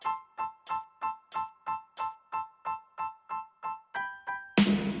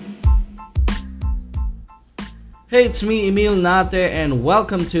Hey, it's me, Emil Nate, and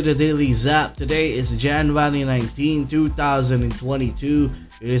welcome to the Daily Zap. Today is January 19, 2022.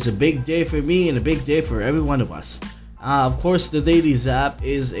 It is a big day for me and a big day for every one of us. Of course, the Daily Zap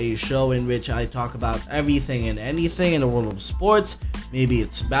is a show in which I talk about everything and anything in the world of sports. Maybe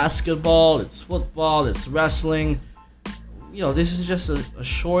it's basketball, it's football, it's wrestling. This is just a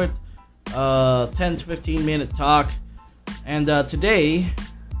short 10 to 15 minute talk. And today,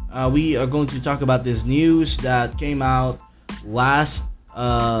 we are going to talk about this news that came out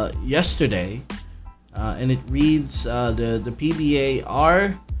yesterday, and it reads the PBA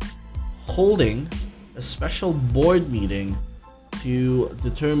are holding a special board meeting to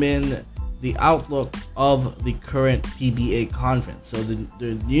determine the outlook of the current PBA conference. So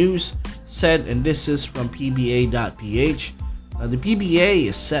the news said, and this is from PBA.ph, the PBA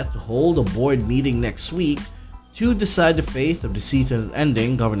is set to hold a board meeting next week to decide the fate of the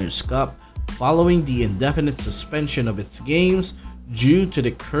season-ending Governor's Cup following the indefinite suspension of its games due to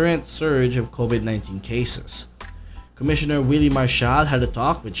the current surge of COVID-19 cases. Commissioner Willie Marshall had a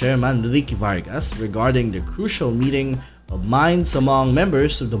talk with Chairman Ricky Vargas regarding the crucial meeting of minds among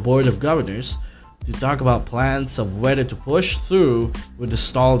members of the Board of Governors to talk about plans of whether to push through with the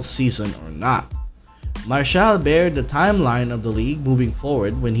stalled season or not. Marshall bared the timeline of the league moving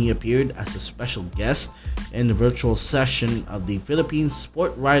forward when he appeared as a special guest in the virtual session of the Philippine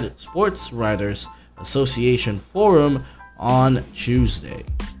Sports Writers Association Forum on Tuesday.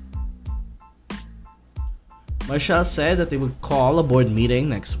 Marshall said that they would call a board meeting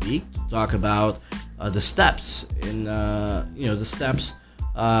next week to talk about the steps that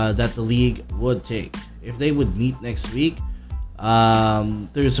the league would take. If they would meet next week,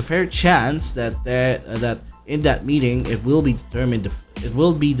 there's a fair chance that in that meeting it will be determined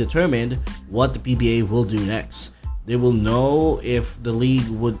what the PBA will do next. They will know if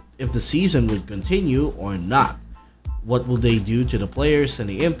the season would continue or not. What will they do to the players and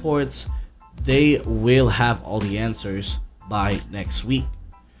the imports? They will have all the answers by next week.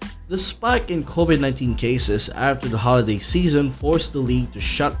 The spike in COVID-19 cases after the holiday season forced the league to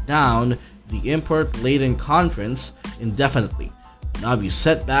shut down the import-laden conference indefinitely. An obvious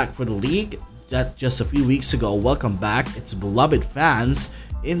setback for the league that just a few weeks ago welcomed back its beloved fans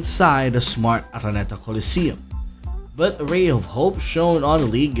inside the Smart Araneta Coliseum. But a ray of hope shone on the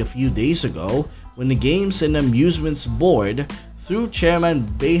league a few days ago when the Games and Amusements Board, through Chairman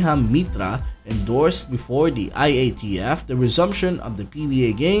Beham Mitra, endorsed before the IATF the resumption of the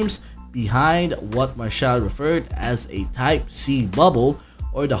PBA Games behind what Marshall referred as a Type C bubble,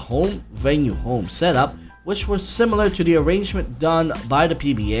 or the home venue home setup, which was similar to the arrangement done by the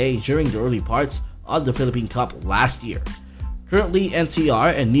PBA during the early parts of the Philippine Cup last year. Currently,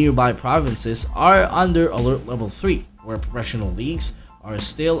 NCR and nearby provinces are under Alert Level 3, where professional leagues are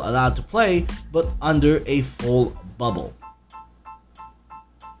still allowed to play but under a full bubble.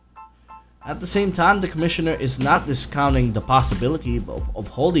 At the same time, the commissioner is not discounting the possibility of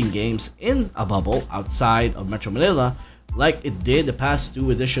holding games in a bubble outside of Metro Manila, like it did the past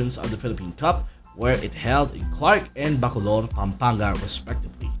two editions of the Philippine Cup, where it held in Clark and Bacolor, Pampanga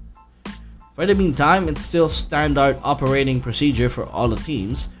respectively. For the meantime, it's still standard operating procedure for all the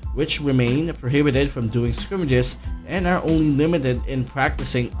teams, which remain prohibited from doing scrimmages and are only limited in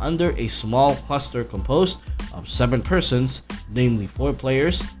practicing under a small cluster composed of 7 persons, namely 4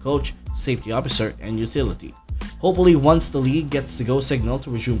 players, coach, safety officer, and utility. Hopefully, once the league gets the go signal to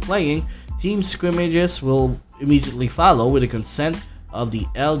resume playing, team scrimmages will immediately follow with the consent of the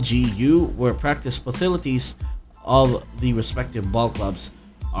LGU, where practice facilities of the respective ball clubs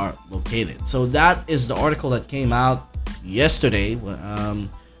are located. So that is the article that came out yesterday,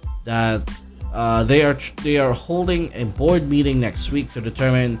 that they are holding a board meeting next week to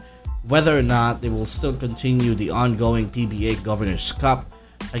determine whether or not they will still continue the ongoing PBA Governor's Cup.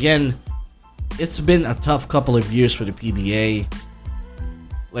 Again, it's been a tough couple of years for the PBA.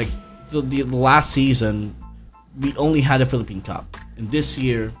 Like the last season, we only had a Philippine Cup, and this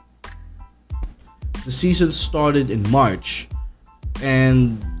year the season started in March,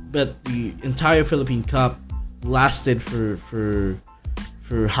 but the entire Philippine Cup lasted for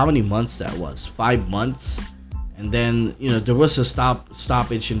how many months that was? 5 months, and then there was a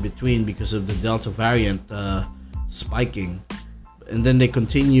stoppage in between because of the Delta variant spiking, and then they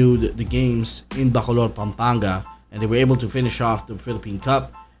continued the games in Bacolor, Pampanga, and they were able to finish off the Philippine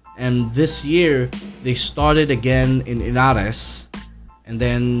Cup. And this year they started again in Inares, and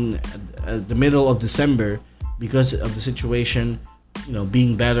then at the middle of December, because of the situation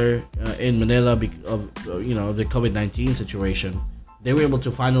being better in Manila because of the COVID-19 situation, they were able to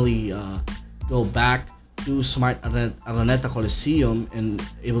finally go back to Smart Araneta Coliseum and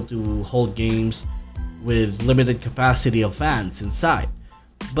able to hold games with limited capacity of fans inside.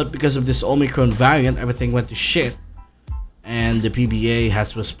 But because of this Omicron variant, everything went to shit, and the PBA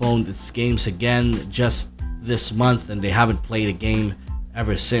has postponed its games again just this month, and they haven't played a game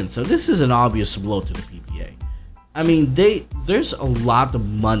ever since. So this is an obvious blow to the PBA. I mean, there's a lot of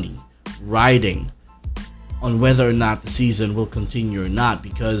money riding on whether or not the season will continue or not,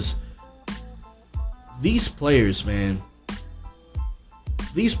 because these players, man,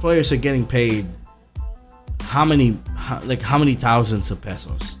 these players are getting paid how many thousands of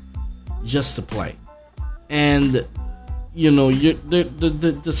pesos just to play, and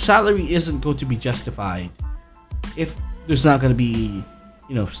the salary isn't going to be justified if there's not going to be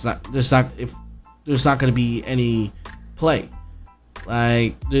if there's not going to be any play.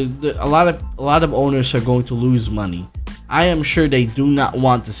 Like a lot of owners are going to lose money. I am sure they do not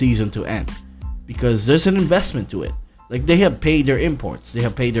want the season to end because there's an investment to it. Like, they have paid their imports, they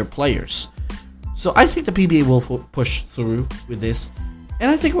have paid their players. So I think the PBA will push through with this, and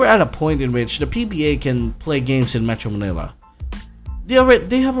I think we're at a point in which the PBA can play games in Metro Manila. They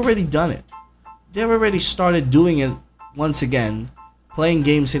have already done it. They have already started doing it once again, playing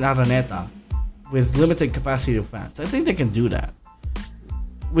games in Araneta with limited capacity of fans. I think they can do that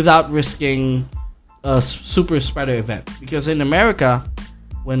without risking a super spreader event. Because in America,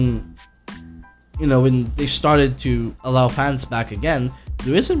 when they started to allow fans back again,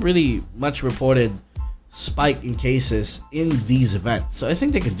 there isn't really much reported spike in cases in these events. So I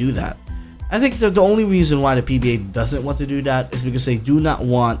think they can do that. I think the only reason why the PBA doesn't want to do that is because they do not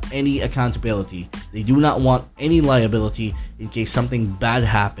want any accountability. They do not want any liability in case something bad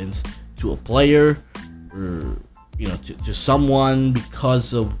happens to a player or to someone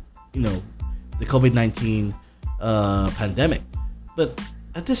because of the COVID-19 pandemic. But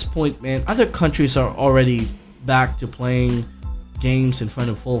at this point, man, other countries are already back to playing games in front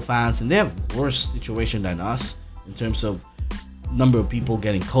of full fans, and they have worse situation than us in terms of number of people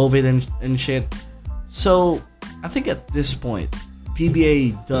getting COVID and shit. So I think at this point,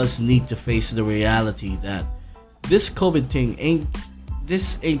 PBA does need to face the reality that this COVID thing ain't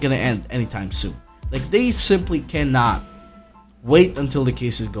gonna end anytime soon. Like, they simply cannot wait until the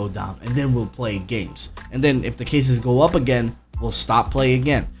cases go down and then we'll play games, and then if the cases go up again, we'll stop playing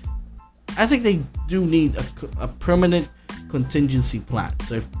again. I think they do need a permanent contingency plan.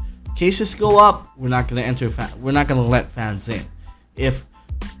 So if cases go up, we're not gonna let fans in. If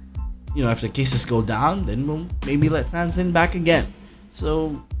the cases go down, then we'll maybe let fans in back again.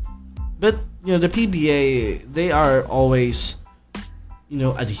 So, but the PBA, they are always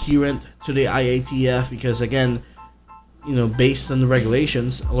adherent to the IATF because, again, based on the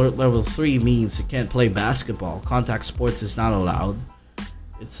regulations, alert level 3 means you can't play basketball. Contact sports is not allowed.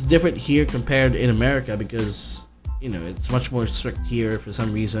 It's different here compared in America because it's much more strict here for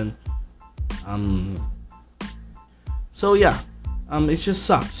some reason. So yeah, it just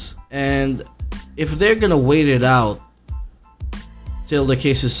sucks. And if they're gonna wait it out till the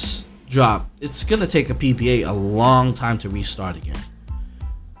cases drop, it's gonna take a PBA a long time to restart again.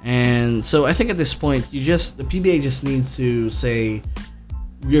 And so I think at this point, the PBA just needs to say,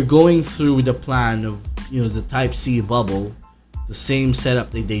 we're going through the plan of the Type C bubble, the same setup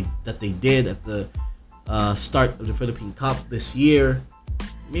that they did at the start of the Philippine Cup this year.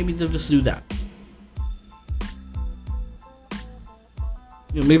 Maybe they'll just do that.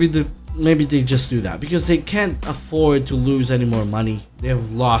 Maybe they just do that because they can't afford to lose any more money. They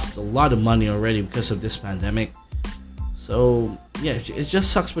have lost a lot of money already because of this pandemic. So yeah, it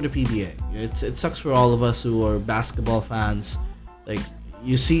just sucks for the PBA. It sucks for all of us who are basketball fans. Like,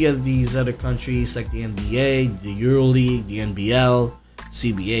 you see these other countries like the NBA, the EuroLeague, the NBL,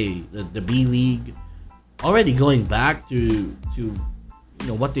 CBA, the B League, already going back to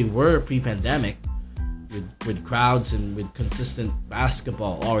what they were pre-pandemic, with crowds and with consistent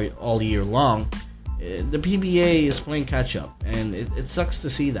basketball all year long. The PBA is playing catch up, and it sucks to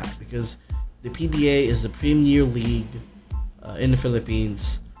see that because the PBA is the premier league in the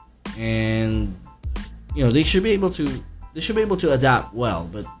Philippines, and they should be able to adapt well.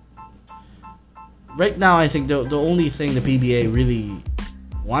 But right now, I think the only thing the PBA really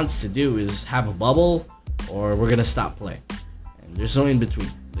wants to do is have a bubble, or we're gonna stop playing. And there's no in between.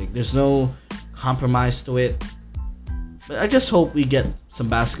 Like, there's no compromise to it. But I just hope we get some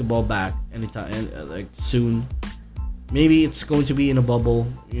basketball back anytime, soon. Maybe it's going to be in a bubble,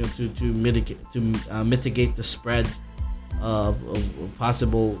 to mitigate the spread of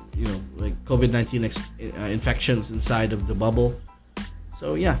possible, COVID-19 infections inside of the bubble.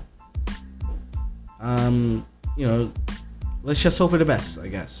 So yeah, let's just hope for the best, I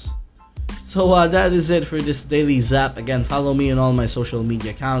guess. So that is it for this daily zap. Again, follow me on all my social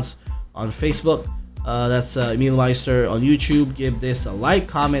media accounts. On Facebook, That's Emil Meister on YouTube. Give this a like,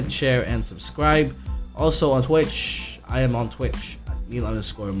 comment, share, and subscribe. Also on Twitch, I am on Twitch at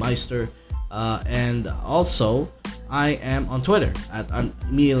Emil_Meister. And also, I am on Twitter at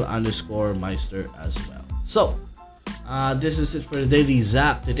Emil_Meister as well. So, this is it for the Daily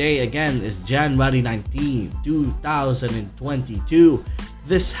Zap. Today, again, is January 19, 2022.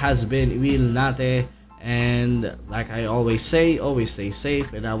 This has been Emil Nate. And like I always say, always stay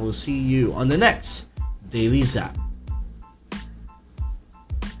safe. And I will see you on the next Daily Zap.